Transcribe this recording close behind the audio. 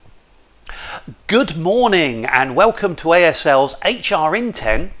Good morning and welcome to ASL's HR in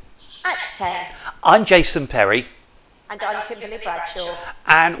 10. At 10. I'm Jason Perry. And I'm Kimberly Bradshaw.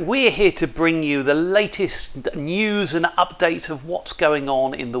 And we're here to bring you the latest news and updates of what's going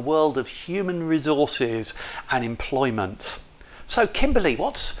on in the world of human resources and employment. So Kimberly,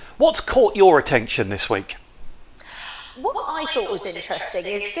 what's caught your attention this week? What I thought was interesting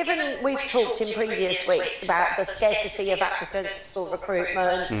is, given we've talked in previous weeks about the scarcity of applicants for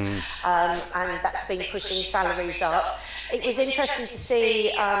recruitment, and that's been pushing salaries up, it was interesting to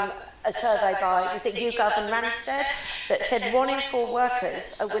see a survey by, was it YouGov and Randstad, that said 1 in 4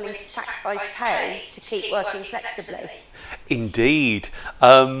 workers are willing to sacrifice pay to keep working flexibly. Indeed.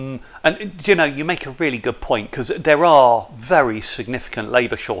 And you know, you make a really good point, because there are very significant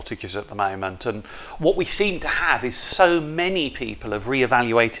labour shortages at the moment, and what we seem to have is so many people have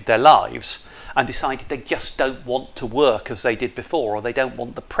reevaluated their lives and decided they just don't want to work as they did before, or they don't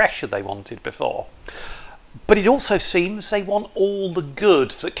want the pressure they wanted before. But it also seems they want all the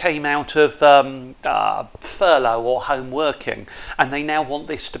good that came out of furlough or home working, and they now want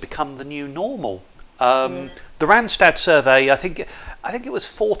this to become the new normal. The Randstad survey, I think it was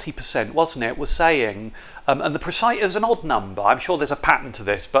 40%, wasn't it, was saying, and the precise, it was an odd number, I'm sure there's a pattern to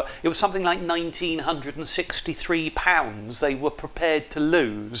this, but it was something like £1,963 they were prepared to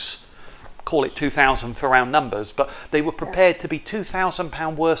lose. Call it 2,000 for round numbers, but they were prepared to be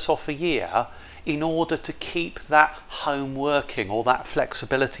 £2,000 worse off a year in order to keep that home working or that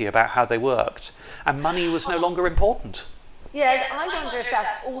flexibility about how they worked. And money was no longer important. Yeah, I wonder if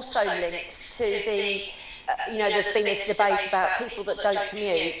that's also linked to the, there's been this debate about people that don't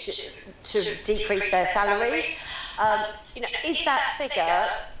commute to decrease their salaries. Is that figure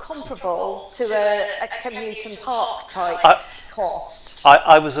comparable to a commute and park type cost?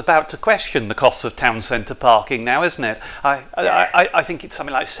 I was about to question the cost of town centre parking now, isn't it? I think it's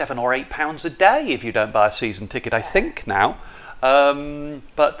something like £7 or £8 a day if you don't buy a season ticket, I think now.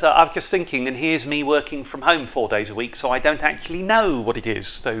 But I was just thinking, and here's me working from home 4 days a week, so I don't actually know what it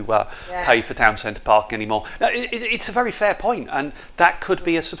is to pay for town centre parking anymore. It's a very fair point, and that could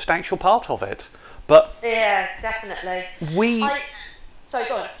be a substantial part of it. But yeah, definitely. Sorry,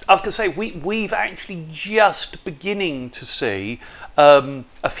 go on. I was going to say, we've actually just beginning to see a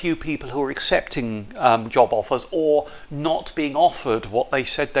few people who are accepting job offers or not being offered what they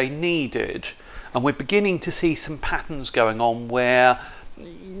said they needed. And we're beginning to see some patterns going on where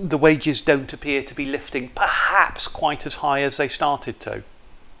the wages don't appear to be lifting perhaps quite as high as they started to.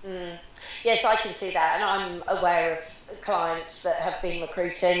 Yes, I can see that, and I'm aware of clients that have been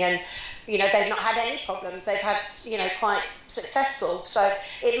recruiting and they've not had any problems. They've had quite successful. So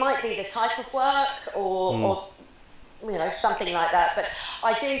it might be the type of work or something like that. But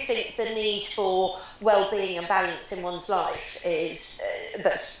I do think the need for well-being and balance in one's life is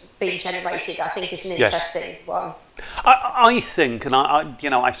that's being generated. I think is an interesting one. I think, and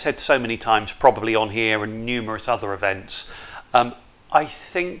I've said so many times, probably on here and numerous other events. I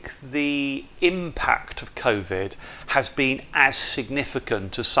think the impact of COVID has been as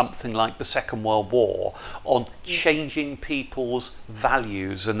significant as something like the Second World War on changing people's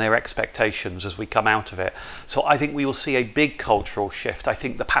values and their expectations as we come out of it. So I think we will see a big cultural shift. I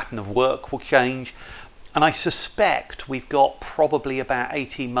think the pattern of work will change. And I suspect we've got probably about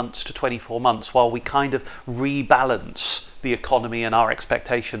 18 months to 24 months while we kind of rebalance the economy and our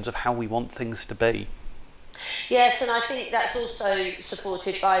expectations of how we want things to be. Yes, and I think that's also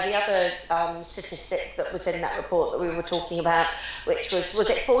supported by the other statistic that was in that report that we were talking about, which was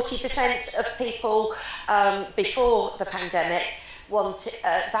it 40% of people before the pandemic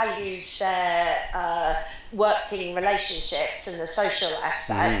valued their working relationships and the social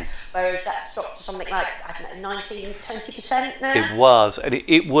aspect, whereas that's dropped to something like, 19-20% now? It was, and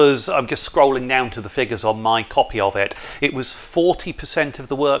it was, I'm just scrolling down to the figures on my copy of it, it was 40% of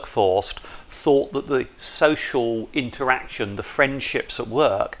the workforce thought that the social interaction, the friendships at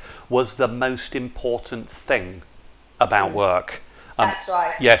work, was the most important thing about work. That's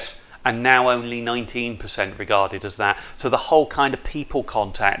right. Yes. And now only 19% regarded as that. So the whole kind of people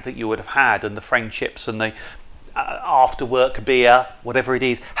contact that you would have had and the friendships and the after work beer, whatever it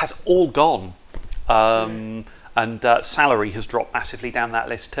is, has all gone. And salary has dropped massively down that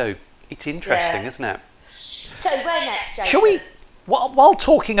list too. It's interesting, isn't it? So where next, Jason? Shall we, while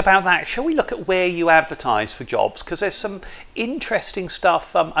talking about that, shall we look at where you advertise for jobs? Because there's some interesting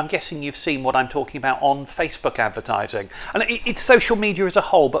stuff. I'm guessing you've seen what I'm talking about on Facebook advertising. And it's social media as a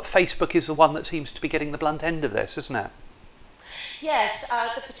whole, but Facebook is the one that seems to be getting the blunt end of this, isn't it? Yes,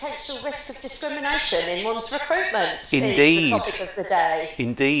 the potential risk of discrimination in one's recruitment Indeed. is the topic of the day.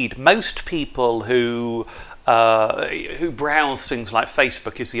 Indeed. Most people who who browse things like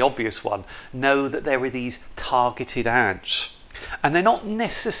Facebook is the obvious one, know that there are these targeted ads. And they're not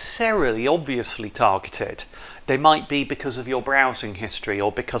necessarily obviously targeted. They might be because of your browsing history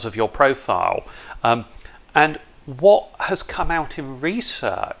or because of your profile. And what has come out in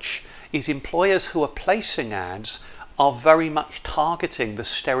research is employers who are placing ads are very much targeting the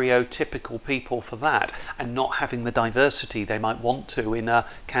stereotypical people for that and not having the diversity they might want to in a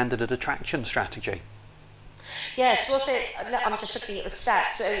candidate attraction strategy. Yes, was it? I'm just looking at the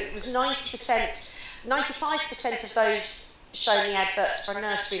stats. So it was 90%, 95% of those showing the adverts for a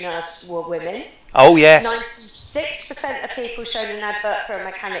nursery nurse were women. Oh, yes. 96% of people showing an advert for a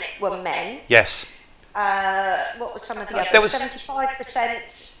mechanic were men. Yes. What was some of the others?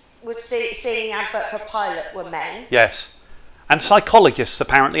 75% was seeing the advert for a pilot were men. Yes. And psychologists,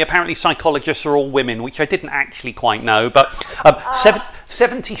 apparently psychologists are all women, which I didn't actually quite know, but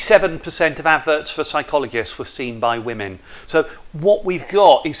 77% of adverts for psychologists were seen by women. So what we've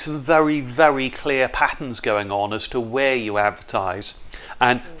got is some very, very clear patterns going on as to where you advertise.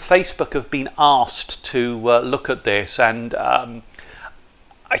 And Facebook have been asked to look at this, and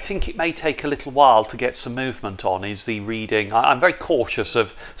I think it may take a little while to get some movement on, is the reading. I'm very cautious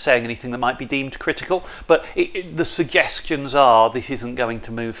of saying anything that might be deemed critical, but the suggestions are this isn't going to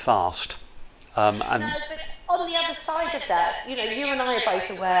move fast. No, but on the other side of that, you and I are both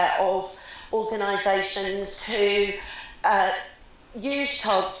aware of organisations who use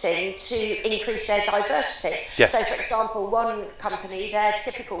targeting to increase their diversity. Yes. So, for example, one company, their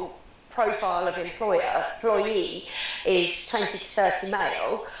typical profile of employee is 20 to 30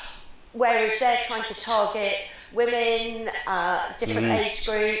 male, whereas they're trying to target women, different age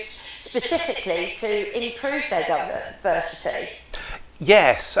groups, specifically to improve their diversity.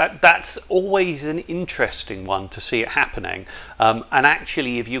 Yes, that's always an interesting one to see it happening. And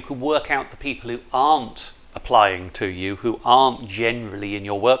actually, if you could work out the people who aren't applying to you, who aren't generally in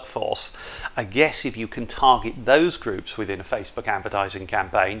your workforce, I guess if you can target those groups within a Facebook advertising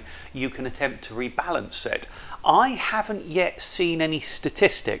campaign, you can attempt to rebalance it. I haven't yet seen any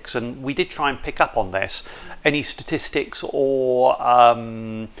statistics, and we did try and pick up on this, any statistics or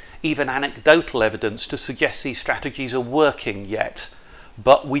even anecdotal evidence to suggest these strategies are working yet.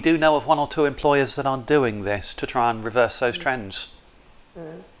 But we do know of one or two employers that are doing this to try and reverse those trends.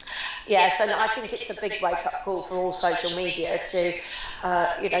 Yes, and I think it's a big wake-up call for all social media to,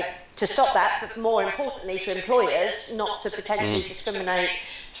 to stop that, but more importantly to employers not to potentially discriminate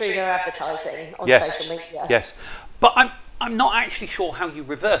through their advertising on social media. Yes, but I'm not actually sure how you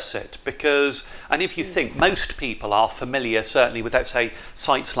reverse it, because, and if you think most people are familiar, certainly with, let's say,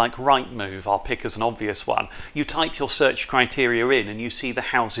 sites like Rightmove, I'll pick as an obvious one. You type your search criteria in and you see the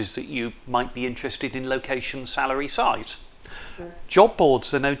houses that you might be interested in, location, salary, size. Job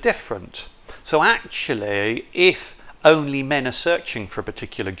boards are no different. So actually, if only men are searching for a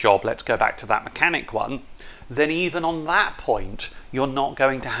particular job, let's go back to that mechanic one, then even on that point, you're not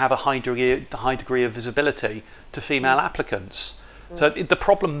going to have a high degree of visibility to female applicants. So the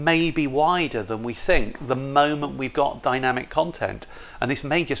problem may be wider than we think the moment we've got dynamic content. And this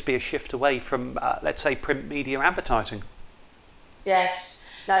may just be a shift away from, let's say, print media advertising. Yes,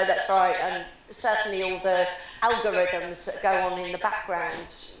 no, that's right. And certainly all the algorithms that go on in the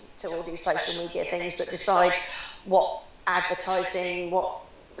background to all these social media things that decide what advertising, what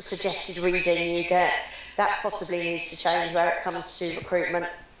suggested reading you get, that possibly needs to change where it comes to recruitment.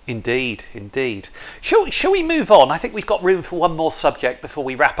 Indeed, indeed. Shall we move on? I think we've got room for one more subject before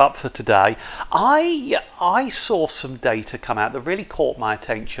we wrap up for today. I saw some data come out that really caught my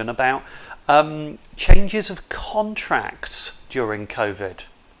attention about changes of contracts during COVID.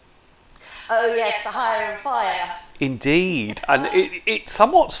 Oh yes, the hire and fire. Indeed, and it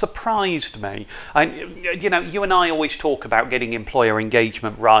somewhat surprised me. And you and I always talk about getting employer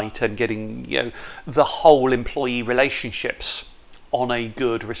engagement right and getting the whole employee relationships on a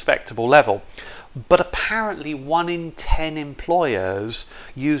good, respectable level. But apparently 1 in 10 employers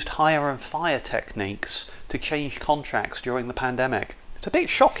used hire and fire techniques to change contracts during the pandemic. It's a bit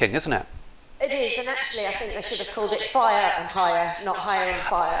shocking, isn't it? It is, and actually I think they should have called it fire and hire, not hire and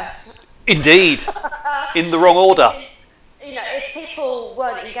fire. Indeed, in the wrong order. If people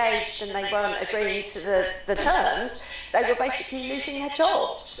weren't engaged and they weren't agreeing to the terms, they were basically losing their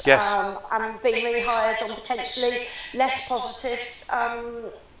jobs. Yes. And being rehired on potentially less positive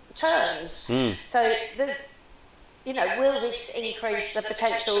terms. So, will this increase the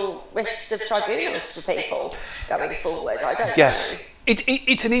potential risks of tribunals for people going forward? I don't know.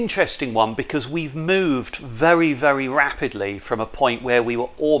 It's an interesting one because we've moved very, very rapidly from a point where we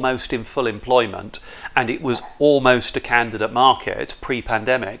were almost in full employment and it was almost a candidate market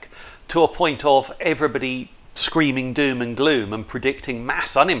pre-pandemic to a point of everybody screaming doom and gloom and predicting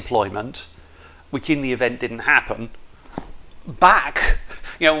mass unemployment, which in the event didn't happen, back,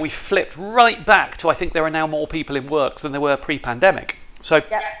 we flipped right back to, I think there are now more people in work than there were pre-pandemic. So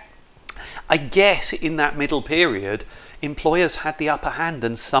I guess in that middle period, employers had the upper hand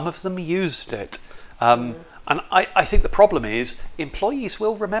and some of them used it. And I think the problem is employees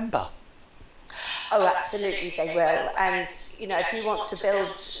will remember. Oh, absolutely, they will. And, if you want to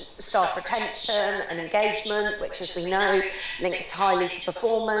build staff retention and engagement, which, as we know, links highly to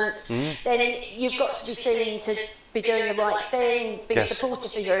performance, then you've got to be seen to be doing the right thing, be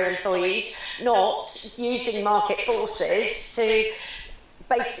supportive of your employees, not using market forces to,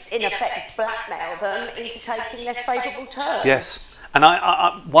 in effect, blackmail them into taking less favourable terms. Yes. And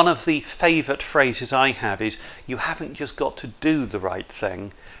I one of the favourite phrases I have is, you haven't just got to do the right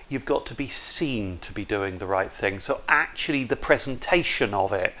thing, you've got to be seen to be doing the right thing. So actually the presentation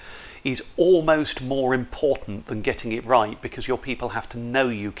of it is almost more important than getting it right, because your people have to know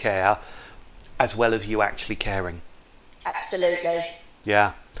you care as well as you actually caring. Absolutely.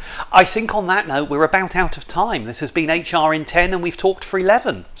 Yeah. I think on that note, we're about out of time. This has been HR in 10 and we've talked for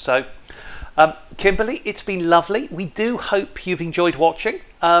 11. So Kimberly, it's been lovely. We do hope you've enjoyed watching.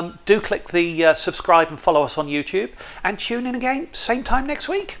 Do click the subscribe and follow us on YouTube, and tune in again same time next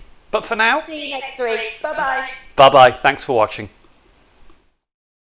week. But for now, see you next week. Bye-bye. Bye-bye. Thanks for watching.